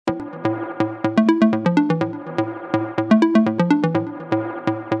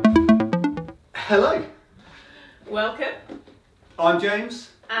Hello, Welcome, I'm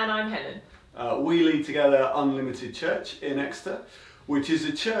James. and I'm Helen. We lead together Unlimited Church in Exeter, which is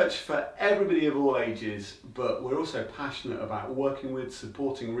a church for everybody of all ages, but we're also passionate about working with,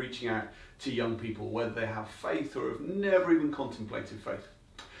 supporting, reaching out to young people, whether they have faith or have never even contemplated faith.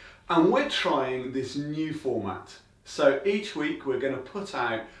 And we're trying this new format. So each week we're going to put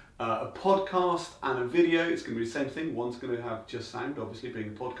out a podcast and a video. It's going to be the same thing. One's going to have just sound, obviously being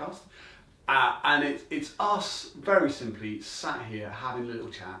a podcast. And it's us very simply sat here having a little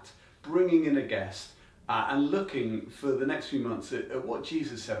chat, bringing in a guest and looking for the next few months at what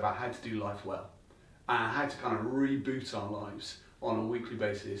Jesus said about how to do life well and how to kind of reboot our lives on a weekly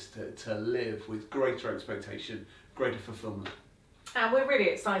basis to live with greater expectation, greater fulfillment. And we're really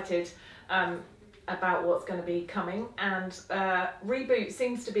excited about what's going to be coming. And reboot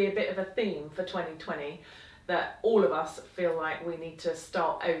seems to be a bit of a theme for 2020, that all of us feel like we need to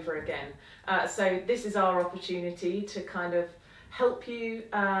start over again. So this is our opportunity to kind of help you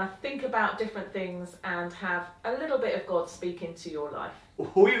think about different things and have a little bit of God speak into your life.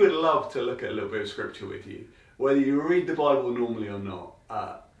 We would love to look at a little bit of scripture with you, whether you read the Bible normally or not.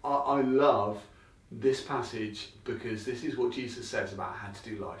 I love this passage because this is what Jesus says about how to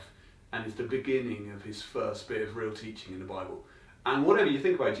do life, and it's the beginning of his first bit of real teaching in the Bible. And whatever you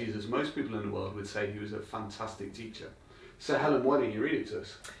think about Jesus, most people in the world would say he was a fantastic teacher. So Helen, why don't you read it to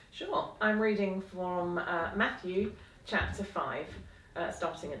us? Sure. I'm reading from Matthew chapter 5,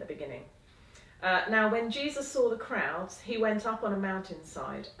 starting at the beginning. Now when Jesus saw the crowds, he went up on a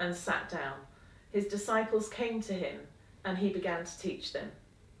mountainside and sat down. His disciples came to him, and he began to teach them.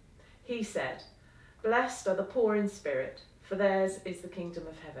 He said, "Blessed are the poor in spirit, for theirs is the kingdom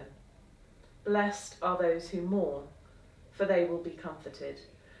of heaven. Blessed are those who mourn, for they will be comforted.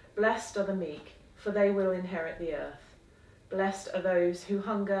 Blessed are the meek, for they will inherit the earth. Blessed are those who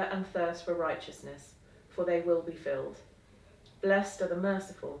hunger and thirst for righteousness, for they will be filled. Blessed are the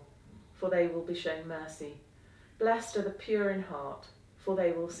merciful, for they will be shown mercy. Blessed are the pure in heart, for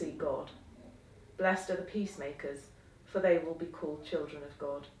they will see God. Blessed are the peacemakers, for they will be called children of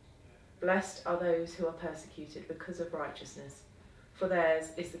God. Blessed are those who are persecuted because of righteousness, for theirs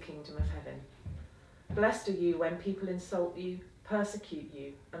is the kingdom of heaven. Blessed are you when people insult you, persecute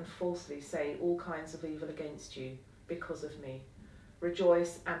you, and falsely say all kinds of evil against you because of me.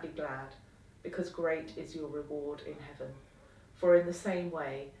 Rejoice and be glad, because great is your reward in heaven. For in the same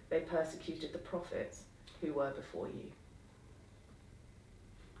way they persecuted the prophets who were before you."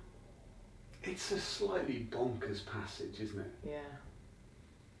 It's a slightly bonkers passage, isn't it? Yeah.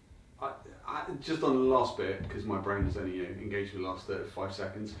 I just on the last bit, because my brain is only engaged with the last 5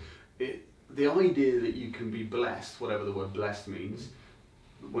 seconds, the idea that you can be blessed, whatever the word blessed means,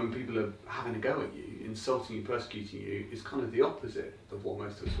 when people are having a go at you, insulting you, persecuting you, is kind of the opposite of what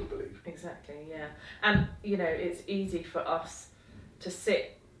most of us would believe. Exactly, yeah. And, it's easy for us to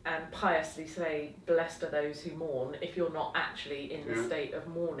sit and piously say, blessed are those who mourn, if you're not actually in the state of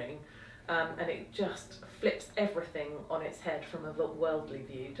mourning. And it just flips everything on its head from a worldly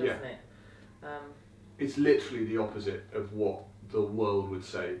view, doesn't it? It's literally the opposite of what the world would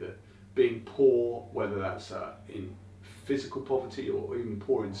say, that being poor, whether that's in physical poverty or even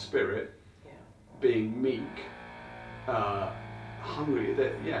poor in spirit, being meek, hungry,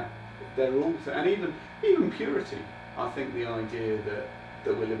 they're all, and even purity. I think the idea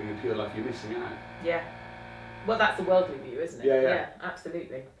that we're living a pure life, you're missing out. Yeah. Well, that's the worldly view, isn't it? Yeah,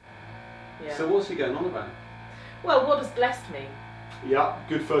 absolutely. Yeah. So what's he going on about? Well, what does blessed mean? Yeah,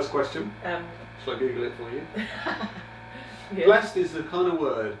 good first question. Shall I Google it for you? Yeah. Blessed is the kind of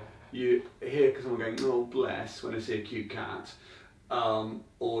word you hear because someone going, "Oh, bless," when I see a cute cat,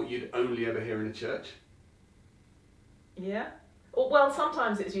 or you'd only ever hear in a church. Yeah. Well,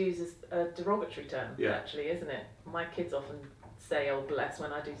 sometimes it's used as a derogatory term, actually, isn't it? My kids often say, "Oh, bless,"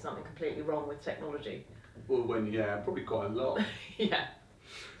 when I do something completely wrong with technology. Well, probably quite a lot. Yeah.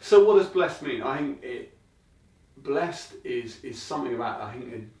 So what does blessed mean? I think blessed is something about, I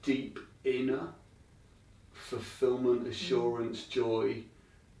think, a deep inner fulfillment, assurance, joy.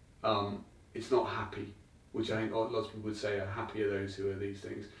 It's not happy, which I think lots of people would say are happy are those who are these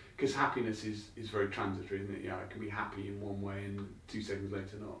things. Because happiness is very transitory, isn't it? Yeah, it can be happy in one way and 2 seconds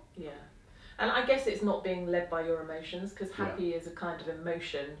later not. Yeah. And I guess it's not being led by your emotions, because happy is a kind of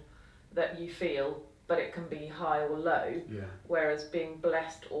emotion that you feel, but it can be high or low. Yeah. Whereas being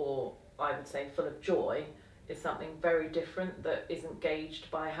blessed, or I would say full of joy, is something very different that isn't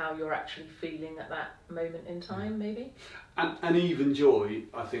gauged by how you're actually feeling at that moment in time, maybe. And even joy,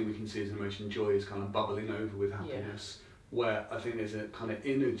 I think we can see as an emotion. Joy is kind of bubbling over with happiness, where I think there's a kind of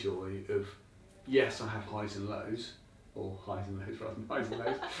inner joy of, yes, I have highs and lows, or highs and lows rather than highs and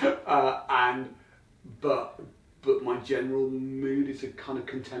lows, but my general mood is a kind of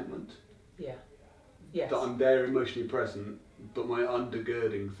contentment. Yeah. Yes. That I'm there emotionally present, but my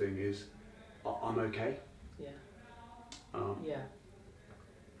undergirding thing is I'm okay. Yeah. Yeah.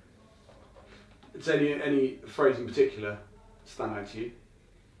 Does any phrase in particular stand out to you?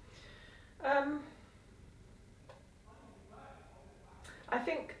 I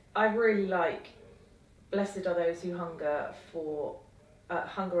think I really like "Blessed are those who hunger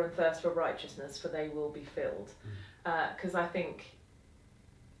and thirst for righteousness, for they will be filled." Because I think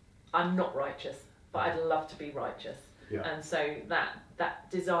I'm not righteous, but I'd love to be righteous. Yeah. And so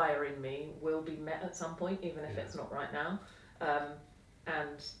that desire in me will be met at some point, even if it's not right now.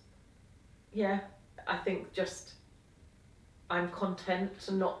 And yeah, I think just I'm content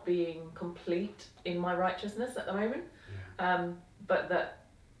to not being complete in my righteousness at the moment. Yeah. But that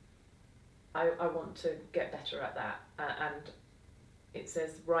I want to get better at that. And it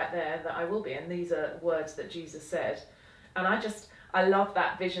says right there that I will be. And these are words that Jesus said. And I love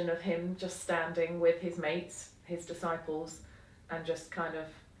that vision of him just standing with his mates, his disciples, and just kind of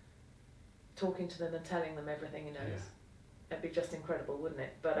talking to them and telling them everything he knows. Yeah. It'd be just incredible, wouldn't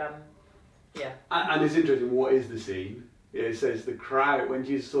it? But yeah. And it's interesting, what is the scene? Yeah, it says the crowd, when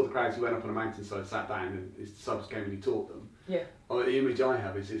Jesus saw the crowds, he went up on a mountainside, sat down, and his disciples came and he taught them. Yeah. The image I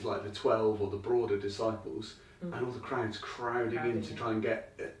have is it's like the 12 or the broader disciples, and all the crowds crowding in to try and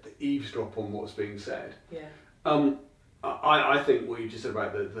get eavesdrop on what's being said. Yeah. I think what you just said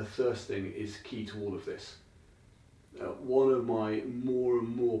about the thirst thing is key to all of this. One of my more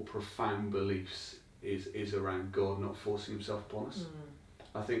and more profound beliefs is around God not forcing himself upon us.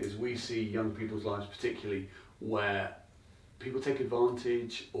 I think as we see young people's lives particularly, where people take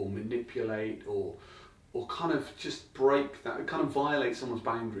advantage or manipulate or kind of just break that, kind of violate someone's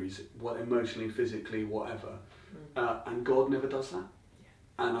boundaries, emotionally, physically, whatever, and God never does that.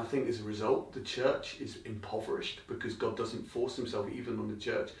 And I think as a result, the church is impoverished because God doesn't force himself even on the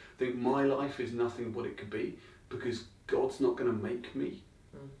church. I think my life is nothing what it could be because God's not going to make me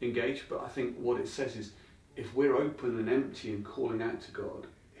engage. But I think what it says is if we're open and empty and calling out to God,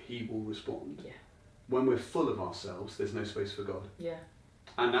 he will respond. Yeah. When we're full of ourselves, there's no space for God. Yeah.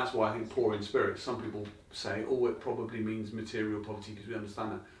 And that's why I think poor in spirit, some people say, oh, it probably means material poverty because we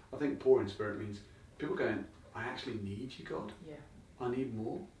understand that. I think poor in spirit means people going, I actually need you, God. Yeah. I need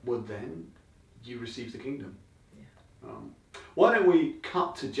more. Well, then you receive the kingdom. Yeah. Why don't we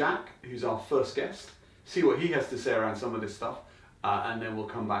cut to Jack, who's our first guest, see what he has to say around some of this stuff, and then we'll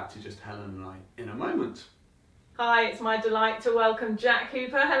come back to just Helen and I in a moment. Hi, it's my delight to welcome Jack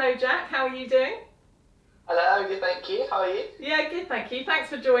Hooper. Hello, Jack. How are you doing? Hello, good, thank you. How are you? Yeah, good, thank you. Thanks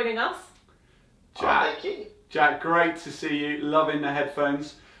for joining us. Jack, thank you. Jack, great to see you. Loving the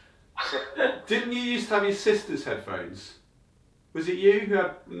headphones. Didn't you used to have your sister's headphones? Was it you who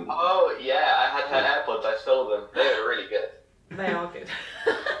had... Oh, yeah, I had her AirPods. I stole them. They were really good. They are good.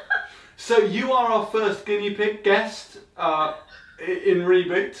 So you are our first guinea pig guest in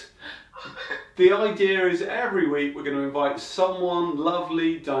Reboot. The idea is every week we're going to invite someone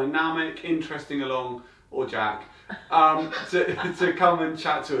lovely, dynamic, interesting along, or Jack, to come and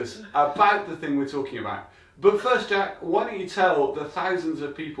chat to us about the thing we're talking about. But first, Jack, why don't you tell the thousands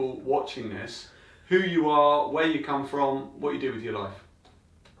of people watching this who you are, where you come from, what you do with your life.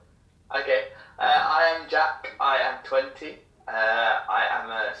 Okay, I am Jack, I am 20. I am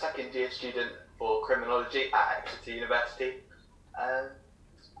a second year student for criminology at Exeter University. And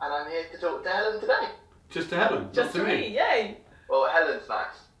I'm here to talk to Helen today. Just to Helen? Just to me, yay! Well, Helen's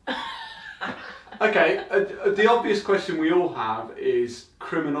nice. Okay, the obvious question we all have is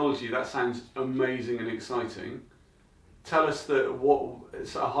criminology. That sounds amazing and exciting. Tell us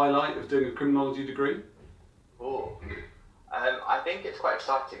it's a highlight of doing a criminology degree. Oh, I think it's quite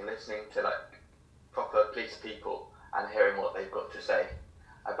exciting listening to proper police people and hearing what they've got to say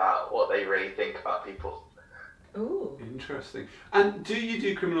about what they really think about people. Ooh. Interesting. And do you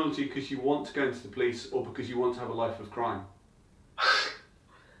do criminology because you want to go into the police or because you want to have a life of crime?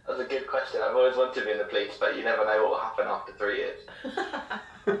 That's a good question. I've always wanted to be in the police, but you never know what will happen after 3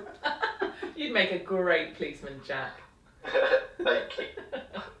 years. You'd make a great policeman, Jack. Thank you.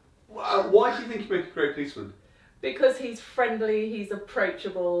 Why do you think you make a great policeman? Because he's friendly, he's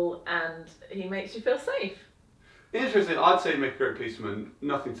approachable, and he makes you feel safe. Interesting. I'd say make a great policeman,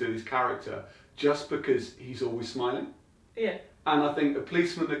 nothing to do with his character, just because he's always smiling. Yeah. And I think a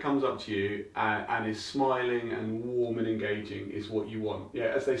policeman that comes up to you and is smiling and warm and engaging is what you want.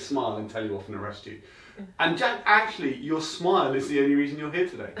 Yeah, as they smile and tell you off and arrest you. Yeah. And Jack, actually, your smile is the only reason you're here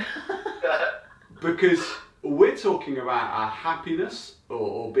today. Because we're talking about our happiness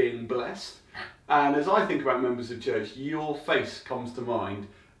or being blessed. And as I think about members of church, your face comes to mind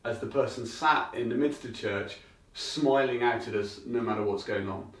as the person sat in the midst of church, smiling out at us no matter what's going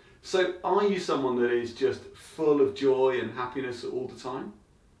on. So are you someone that is just full of joy and happiness all the time?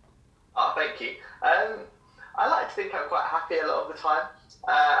 Oh, thank you. I like to think I'm quite happy a lot of the time,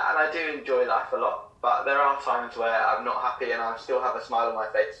 and I do enjoy life a lot, but there are times where I'm not happy and I still have a smile on my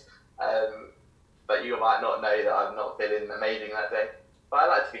face, but you might not know that I'm not feeling amazing that day. But I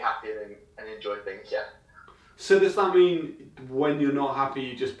like to be happy and enjoy things, yeah. So does that mean when you're not happy,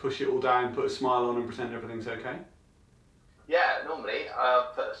 you just push it all down, put a smile on and pretend everything's okay? Yeah, normally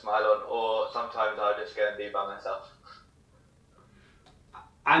I'll put a smile on, or sometimes I'll just go and be by myself.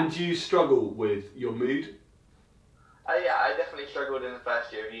 And do you struggle with your mood? Yeah, I definitely struggled in the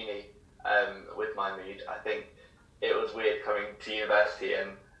first year of uni with my mood. I think it was weird coming to university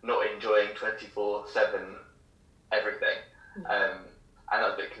and not enjoying 24/7 everything. And that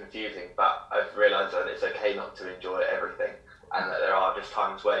was a bit confusing, but I've realised that it's okay not to enjoy everything, and that there are just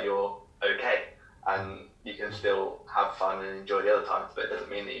times where you're okay and you can still have fun and enjoy the other times, but it doesn't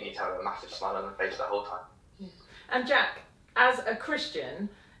mean that you need to have a massive smile on your face the whole time. Yeah. And Jack, as a Christian,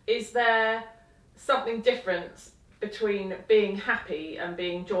 is there something different between being happy and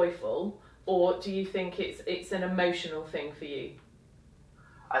being joyful, or do you think it's an emotional thing for you?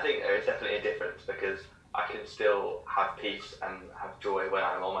 I think there is definitely a difference, because I can still have peace and have joy when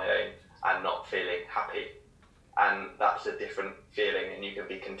I'm on my own and not feeling happy. And that's a different feeling, and you can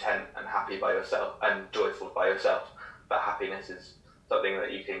be content and happy by yourself and joyful by yourself. But happiness is something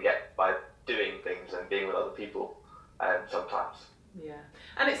that you can get by doing things and being with other people sometimes. Yeah,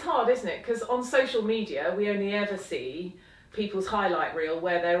 and it's hard, isn't it? Because on social media, we only ever see people's highlight reel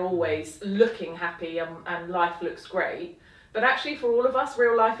where they're always looking happy and life looks great. But actually, for all of us,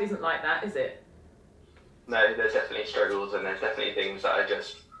 real life isn't like that, is it? No, there's definitely struggles, and there's definitely things that are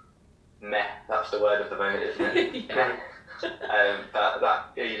just meh. That's the word of the moment, isn't it? Yeah. But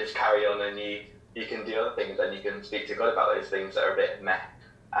that you just carry on, and you can do other things, and you can speak to God about those things that are a bit meh.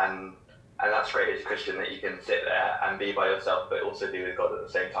 And that's great as a Christian, that you can sit there and be by yourself, but also be with God at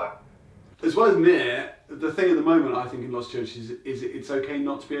the same time. As well as meh, the thing at the moment, I think, in lots of churches is it's okay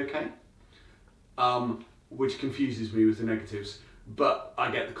not to be okay, which confuses me with the negatives, but I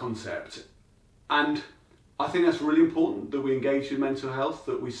get the concept. And I think that's really important, that we engage with mental health,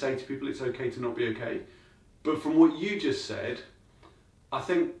 that we say to people it's okay to not be okay. But from what you just said, I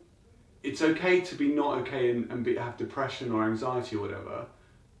think it's okay to be not okay and have depression or anxiety or whatever,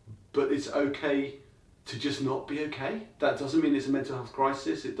 but it's okay to just not be okay. That doesn't mean it's a mental health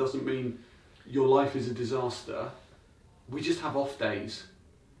crisis. It doesn't mean your life is a disaster. We just have off days.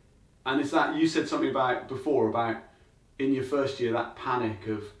 And it's that, you said something before about in your first year, that panic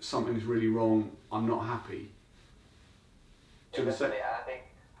of something's really wrong, I'm not happy. Yeah, definitely. And I think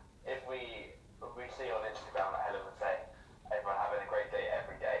if we see on Instagram, like Helen would say, everyone having a great day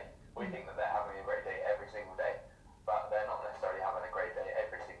every day, we think that they're having a great day every single day, but they're not necessarily having a great day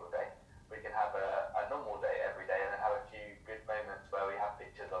every single day. We can have a normal day every day, and then have a few good moments where we have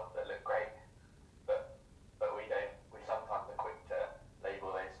pictures of that look great, but we don't. We sometimes are quick to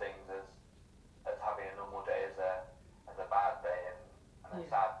label those things as having a normal day as a bad day and a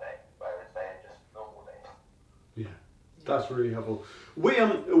sad day, whereas they're just normal days. Yeah, that's really helpful.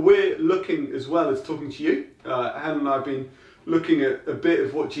 We're looking, as well as talking to you, Helen and I have been looking at a bit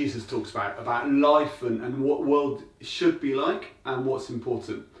of what Jesus talks about life and what world should be like and what's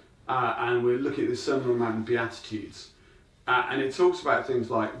important. And we're looking at the Sermon on the Mount and Beatitudes. And it talks about things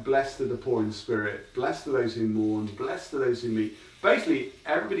like, blessed are the poor in spirit, blessed are those who mourn, blessed are those who meet. Basically,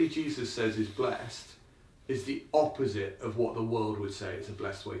 everybody Jesus says is blessed is the opposite of what the world would say is a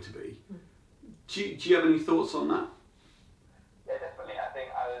blessed way to be. Do you have any thoughts on that? Yeah, definitely. I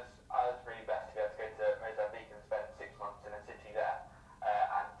think I was really blessed to be able to go to Mozambique and spend 6 months in a city there,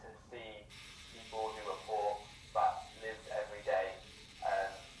 and to see people who were poor but lived every day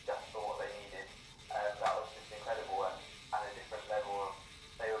just for what they needed. That was just incredible, and a different level of,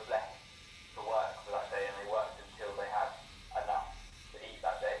 they were blessed to work for that day, and they worked until they had enough to eat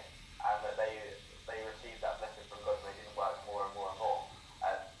that day, and that they received that blessing from God, and they didn't work more and more and more,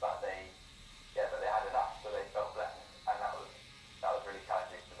 but they had enough, so they felt blessed, and that was really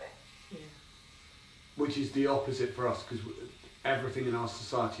challenging for me. Yeah. Which is the opposite for us, because everything in our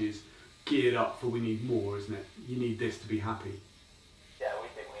society is geared up for we need more, isn't it? You need this to be happy. Yeah, we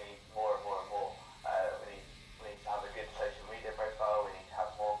think we need more and more and more. We need to have a good social media profile, we need to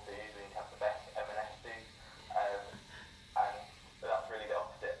have more food, we need to have the best M&S food, and that's really the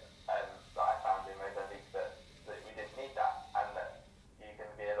opposite that I found in Mozambique, that we didn't need that, and that you can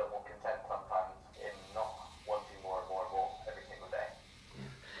be a lot more content sometimes in not wanting more and more and more every single day.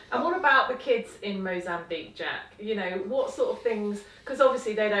 And what about the kids in Mozambique, Jack? You know, what sort of things, because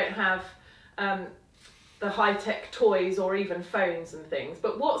obviously they don't have the high-tech toys or even phones and things,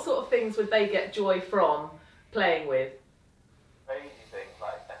 but what sort of things would they get joy from playing with? Crazy things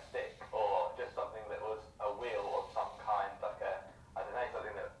like a stick or just something that was a wheel of some kind, like I don't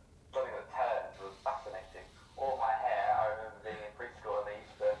know, something that turns was fascinating. Or my hair, I remember being in preschool and they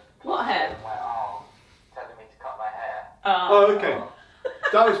used to What hair? my arm, telling me to cut my hair. Oh, okay.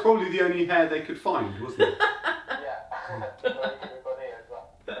 That was probably the only hair they could find, wasn't it? Yeah, we've got here as well.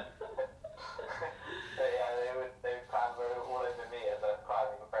 So yeah, they would clamber all over me as a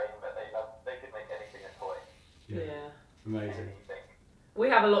climbing frame, but they could make anything a toy. Yeah. Amazing. Anything. We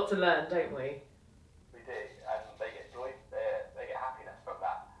have a lot to learn, don't we? We do, and they get joy, they get happiness from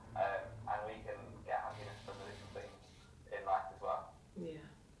that, and we can get happiness from the little things in life as well. Yeah.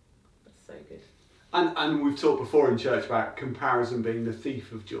 That's so good. And we've talked before in church about comparison being the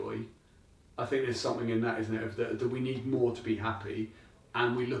thief of joy. I think there's something in that, isn't it, of that we need more to be happy,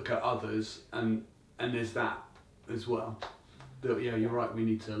 and we look at others, and there's that as well. That, yeah, you're right, we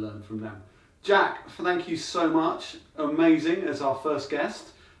need to learn from them. Jack, thank you so much. Amazing as our first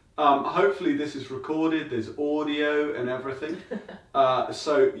guest. Hopefully this is recorded, there's audio and everything.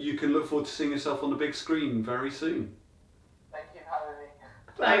 So you can look forward to seeing yourself on the big screen very soon. Thank you for having me.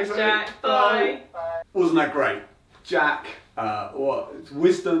 Thanks, mate. Jack. Bye. Bye. Wasn't that great? Jack, what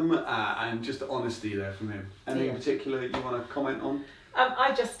wisdom and just honesty there from him. Anything in particular you want to comment on?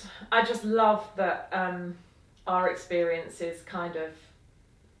 I just love that our experiences kind of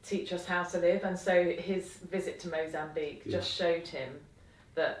teach us how to live, and so his visit to Mozambique just showed him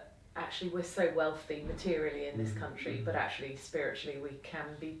that actually we're so wealthy materially in this country, but actually spiritually we can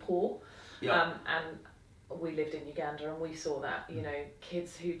be poor. Yeah. And we lived in Uganda and we saw that, you know,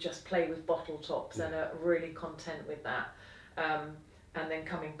 kids who just play with bottle tops and are really content with that. And then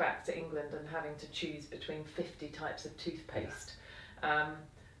coming back to England and having to choose between 50 types of toothpaste. And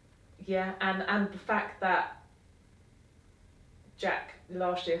the fact that Jack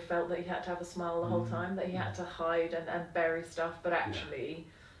last year felt that he had to have a smile the whole time, that he had to hide and bury stuff, but actually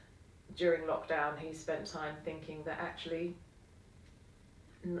during lockdown he spent time thinking that actually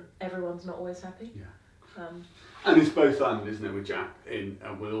everyone's not always happy. Yeah. And it's both and, isn't it, with Jack and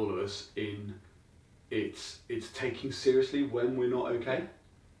with all of us in it's taking seriously when we're not okay.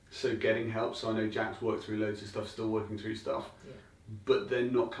 So getting help. So I know Jack's worked through loads of stuff, still working through stuff, but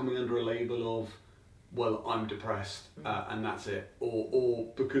then not coming under a label of, well, I'm depressed and that's it, or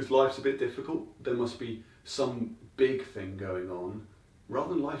because life's a bit difficult, there must be some big thing going on. Rather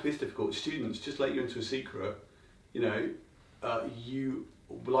than life is difficult, students, just let you into a secret, you know,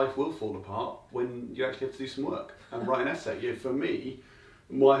 life will fall apart when you actually have to do some work and write an essay. Yeah, for me,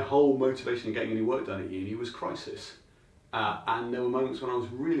 my whole motivation in getting any work done at uni was crisis. And there were moments when I was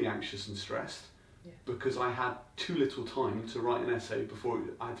really anxious and stressed because I had too little time to write an essay before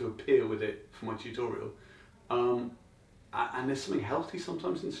I had to appear with it for my tutorial. And there's something healthy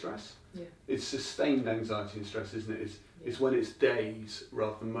sometimes in stress. Yeah. It's sustained anxiety and stress, isn't it? It's when it's days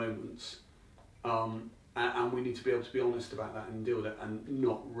rather than moments. And we need to be able to be honest about that and deal with it and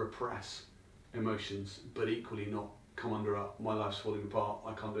not repress emotions, but equally not come under my life's falling apart,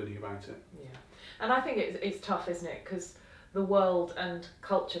 I can't do anything about it. Yeah, and I think it's tough, isn't it? Because the world and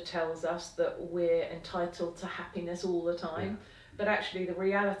culture tells us that we're entitled to happiness all the time, but actually the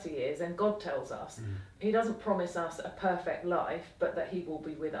reality is, and God tells us, He doesn't promise us a perfect life, but that He will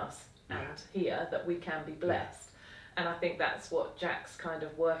be with us and here, that we can be blessed. And I think that's what Jack's kind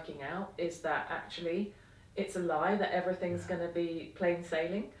of working out, is that actually it's a lie that everything's going to be plain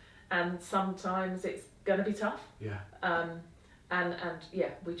sailing, and sometimes it's going to be tough. And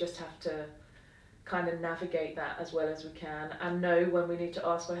we just have to kind of navigate that as well as we can, and know when we need to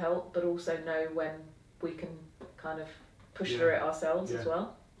ask for help, but also know when we can kind of push through it ourselves as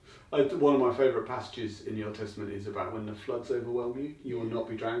well. One of my favourite passages in the Old Testament is about when the floods overwhelm you, you will not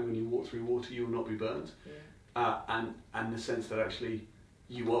be drowned. When you walk through water, you will not be burnt. And the sense that actually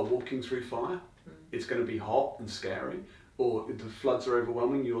you are walking through fire. It's going to be hot and scary, or the floods are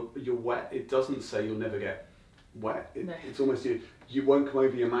overwhelming, you're wet. It doesn't say you'll never get wet. It's almost you won't come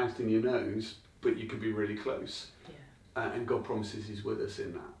over your mouth and your nose, but you can be really close. And God promises He's with us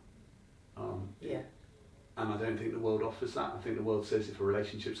in that. And I don't think the world offers that. I think the world says if a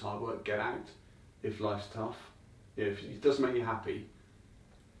relationship's hard work, get out. If life's tough, if it doesn't make you happy,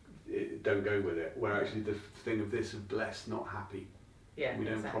 don't go with it. Where actually the thing of this of blessed, not happy. We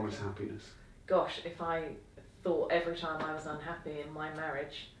don't promise happiness. Gosh, if I thought every time I was unhappy in my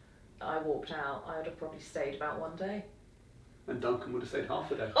marriage, I walked out, I would have probably stayed about one day. And Duncan would have stayed half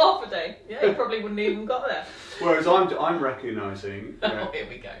a day. Half a day, yeah, he probably wouldn't even got there. Whereas I'm recognising... Oh, here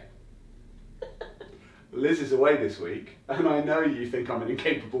we go. Liz is away this week, and I know you think I'm an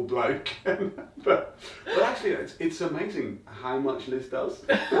incapable bloke, but actually it's amazing how much Liz does.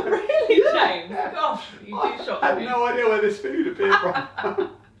 Really, James? Gosh, you do shock I have me. no idea where this food appeared from.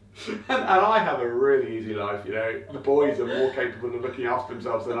 And I have a really easy life, you know. The boys are more capable of looking after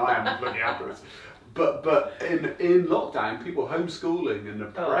themselves than I am of looking after us. But in lockdown, people homeschooling and the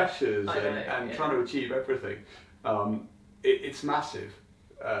pressures and trying to achieve everything, it's massive.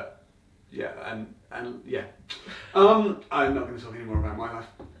 I'm not going to talk anymore about my life.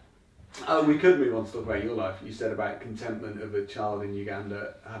 We could move on to talk about your life. You said about contentment of a child in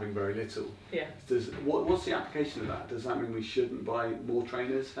Uganda having very little. Yeah. What's the application of that? Does that mean we shouldn't buy more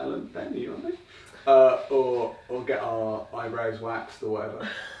trainers, Helen? Then you know, or get our eyebrows waxed or whatever?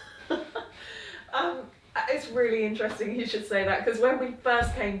 It's really interesting you should say that, because when we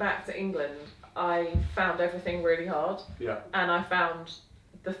first came back to England, I found everything really hard. Yeah. And I found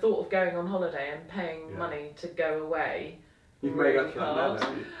the thought of going on holiday and paying money to go away. You've really made up for that now,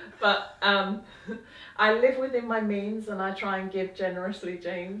 haven't you? But I live within my means and I try and give generously,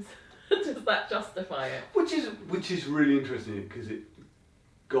 James. Does that justify it? Which is really interesting, because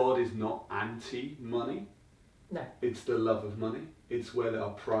God is not anti-money. No. It's the love of money. It's where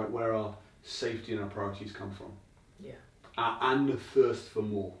our safety and our priorities come from. Yeah. And the thirst for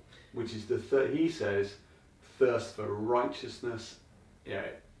more, which is he says, thirst for righteousness,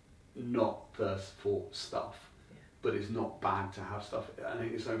 not thirst for stuff. Yeah. But it's not bad to have stuff. I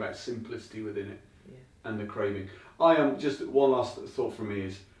think it's something about simplicity within it, and the craving. I am just one last thought from me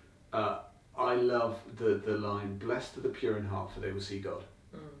is, I love the line, "Blessed are the pure in heart, for they will see God."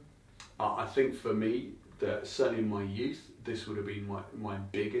 I think for me, that certainly in my youth, this would have been my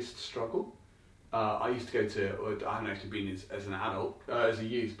biggest struggle. I used to go to, I haven't actually been as an adult, as a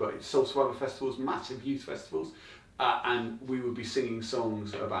youth, but Soul Survivor festivals, massive youth festivals, and we would be singing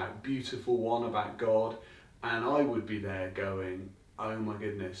songs about Beautiful One, about God, and I would be there going, oh my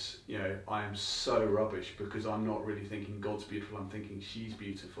goodness, I am so rubbish, because I'm not really thinking God's beautiful, I'm thinking she's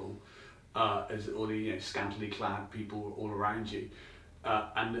beautiful, as all the scantily clad people all around you.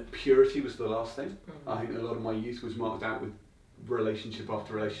 And that purity was the last thing. I think a lot of my youth was marked out with relationship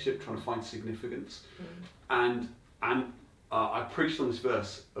after relationship, trying to find significance. And I preached on this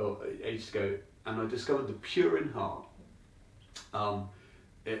verse ages ago, and I discovered the pure in heart.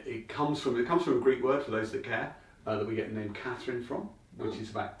 It comes from a Greek word, for those that care, that we get the name Catherine from, which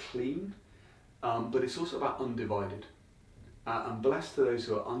is about clean, but it's also about undivided. And blessed are those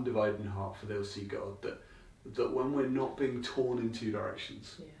who are undivided in heart, for they'll see God. That when we're not being torn in two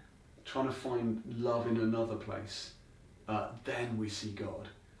directions, trying to find love in another place, then we see God.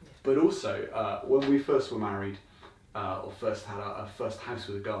 But also, when we first were married, or first had our first house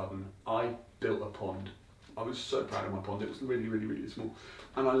with a garden, I built a pond. I was so proud of my pond. It was really, really, really small.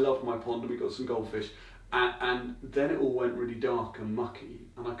 And I loved my pond, and we got some goldfish. And then it all went really dark and mucky,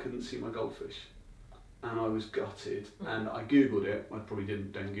 and I couldn't see my goldfish. And I was gutted, and I googled it. I probably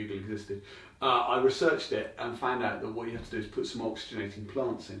didn't, then Google existed. I researched it and found out that what you have to do is put some oxygenating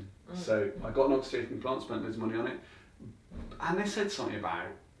plants in. So I got an oxygenating plant, spent loads of money on it, and they said something about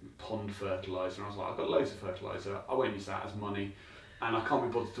pond fertiliser, and I was like, I've got loads of fertiliser, I won't use that as money, and I can't be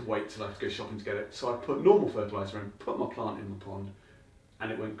bothered to wait till I have to go shopping to get it. So I put normal fertiliser in, put my plant in the pond,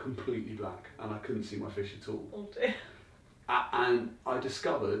 and it went completely black, and I couldn't see my fish at all. Oh dear. And I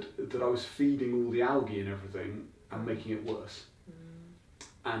discovered that I was feeding all the algae and everything and making it worse.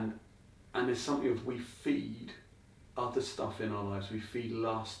 And there's something of, we feed other stuff in our lives. We feed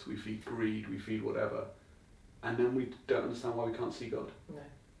lust, we feed greed, we feed whatever. And then we don't understand why we can't see God. No.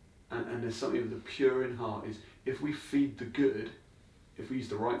 And there's something of the pure in heart is, if we feed the good, if we use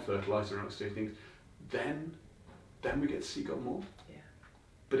the right fertiliser and other things, then we get to see God more. Yeah.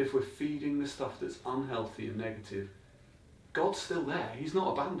 But if we're feeding the stuff that's unhealthy and negative, God's still there. He's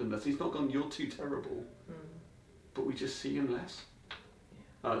not abandoned us. He's not gone, you're too terrible. But we just see him less.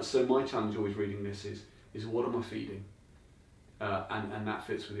 Yeah. So my challenge always reading this is what am I feeding? And that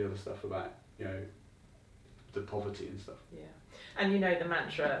fits with the other stuff about, the poverty and stuff. Yeah. And the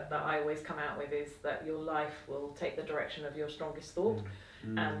mantra that I always come out with is that your life will take the direction of your strongest thought.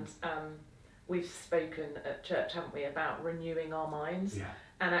 And we've spoken at church, haven't we, about renewing our minds. Yeah.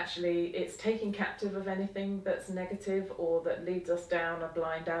 And actually, it's taking captive of anything that's negative or that leads us down a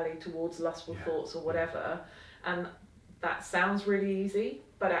blind alley towards lustful thoughts or whatever. And that sounds really easy,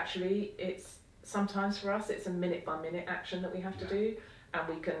 but actually, it's sometimes for us, it's a minute-by-minute action that we have to do, and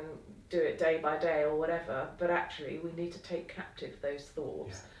we can do it day by day or whatever. But actually, we need to take captive those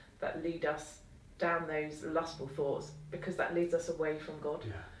thoughts that lead us down those lustful thoughts, because that leads us away from God.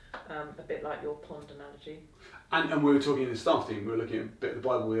 a bit like your pond analogy. And we were talking in the staff team, we were looking at a bit of the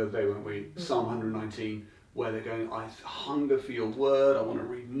Bible the other day, weren't we? Psalm 119, where they're going, I hunger for your word, I want to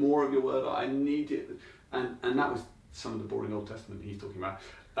read more of your word, I need it. And that was some of the boring Old Testament he's talking about.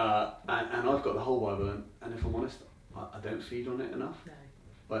 And I've got the whole Bible, and if I'm honest, I don't feed on it enough.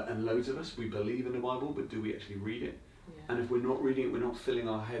 No. And loads of us, we believe in the Bible, but do we actually read it? Yeah. And if we're not reading it, we're not filling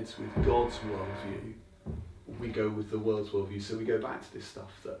our heads with God's worldview, we go with the world's worldview. So we go back to this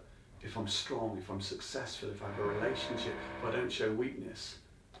stuff that if I'm strong, if I'm successful, if I have a relationship, if I don't show weakness,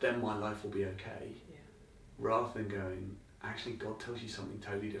 then my life will be okay. Yeah. Rather than going, actually God tells you something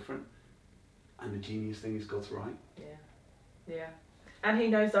totally different. And the genius thing is God's right. Yeah. Yeah. And he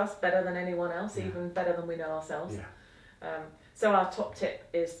knows us better than anyone else, Yeah. even better than we know ourselves. Yeah. So our top tip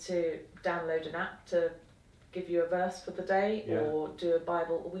is to download an app to give you a verse for the day, Yeah. or do a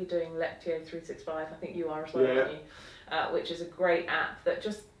Bible. We're doing Lectio 365, I think you are as well, Yeah. aren't you? Which is a great app that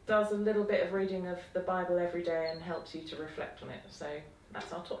just does a little bit of reading of the Bible every day and helps you to reflect on it. So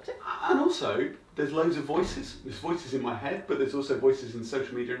that's our top tip. And also, there's loads of voices. There's voices in my head, but there's also voices in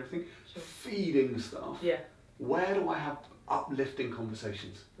social media and everything, Sure. feeding stuff. Yeah. Where do I have uplifting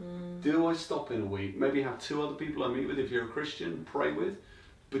conversations? Do I stop in a week, maybe have 2 other people I meet with if you're a Christian, pray with,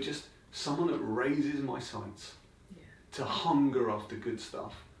 but just someone that raises my sights to hunger after good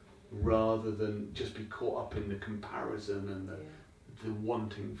stuff rather than just be caught up in the comparison and the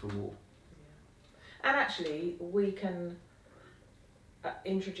wanting for more. And actually, we can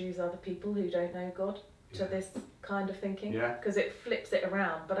introduce other people who don't know God to this kind of thinking, because it flips it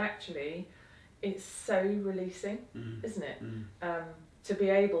around. But actually, it's so releasing, isn't it? To be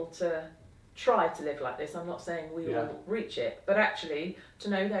able to try to live like this. I'm not saying we will reach it, but actually to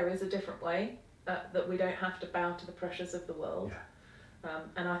know there is a different way, that we don't have to bow to the pressures of the world.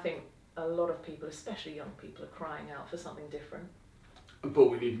 And I think a lot of people, especially young people, are crying out for something different. But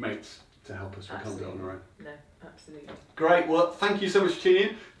we need mates to help us. We can't do it on our own. No, absolutely. Great. Well, thank you so much for tuning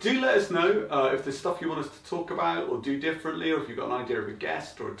in. Do let us know if there's stuff you want us to talk about or do differently, or if you've got an idea of a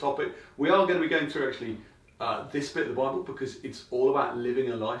guest or a topic. We are going to be going through actually this bit of the Bible because it's all about living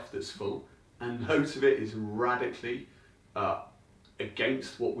a life that's full, and loads of it is radically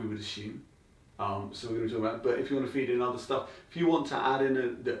against what we would assume. So we're going to talk about it. But if you want to feed in other stuff, if you want to add in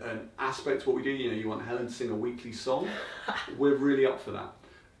an aspect to what we do, you want Helen to sing a weekly song, we're really up for that.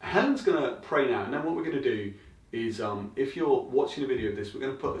 Helen's going to pray now, and then what we're going to do is, if you're watching a video of this, we're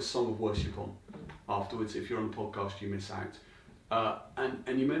going to put a song of worship on afterwards. If you're on the podcast, you miss out.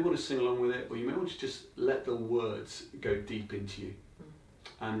 And you may want to sing along with it, or you may want to just let the words go deep into you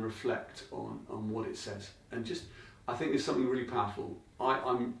and reflect on what it says. And just, I think there's something really powerful.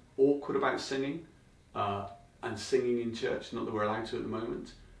 I'm awkward about singing and singing in church, not that we're allowed to at the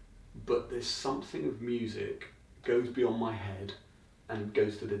moment, but there's something of music goes beyond my head and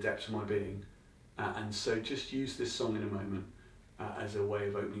goes to the depths of my being. And so just use this song in a moment as a way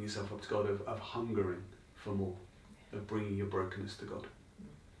of opening yourself up to God, of hungering for more, of bringing your brokenness to God.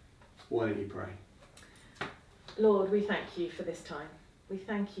 Why don't you pray? Lord, we thank you for this time. We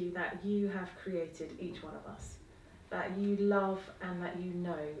thank you that you have created each one of us, that you love and that you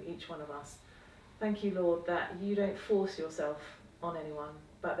know each one of us. Thank you, Lord, that you don't force yourself on anyone,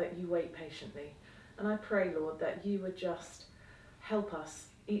 but that you wait patiently. And I pray, Lord, that you would just help us,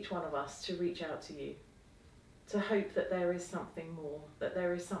 each one of us, to reach out to you, to hope that there is something more, that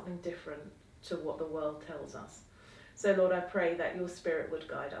there is something different to what the world tells us. So, Lord, I pray that your Spirit would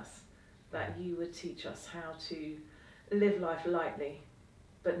guide us, that you would teach us how to live life lightly,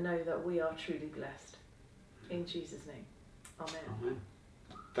 but know that we are truly blessed. In Jesus' name, amen. Amen.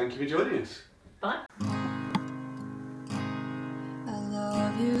 Thank you for joining us. Bye. I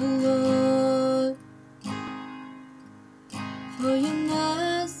love you, Lord, for your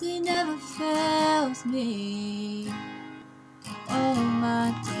mercy never fails me. All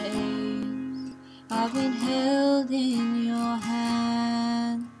my days I've been held in your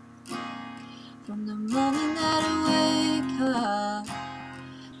hand. From the moment that I wake up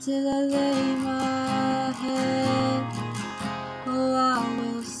till I lay my head, oh, I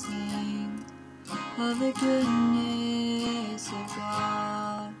will sing of the goodness of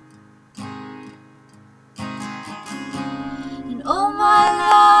God. And all my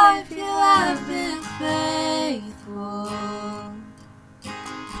life you have been faithful.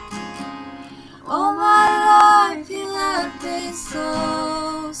 All my life you have been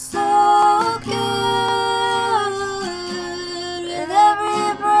so, so good. With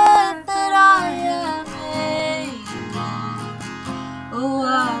every breath that I am able, oh,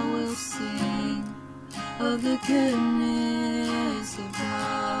 I will sing of the goodness of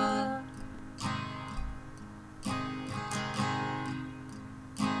God.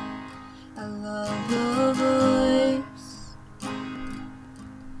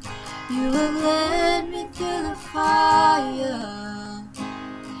 You have led me through the fire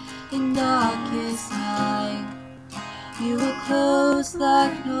in darkest night. You were close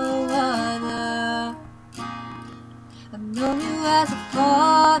like no other. I've known you as a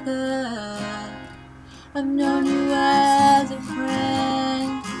father, I've known you as a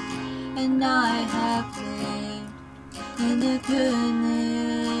friend, and I have lived in the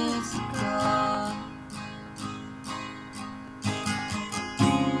goodness of God.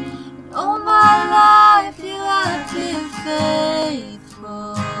 And all my life you have been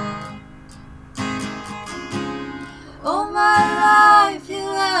faithful. All my life you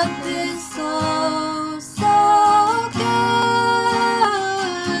have been so, so good.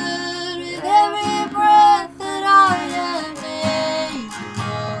 With every breath that I am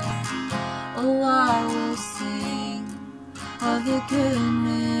able, oh, I will sing of the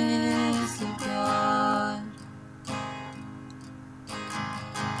goodness of God.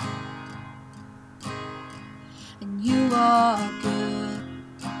 And you are good,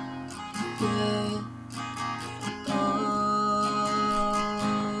 good. Oh,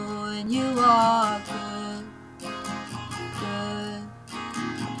 and you are good, good.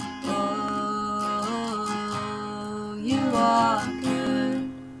 Oh, you are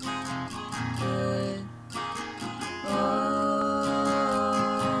good, good. Oh,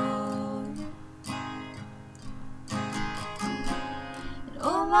 and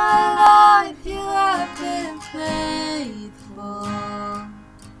all my life you have been faithful.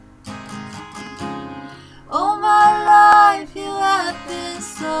 All my life you have been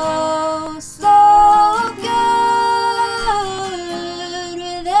so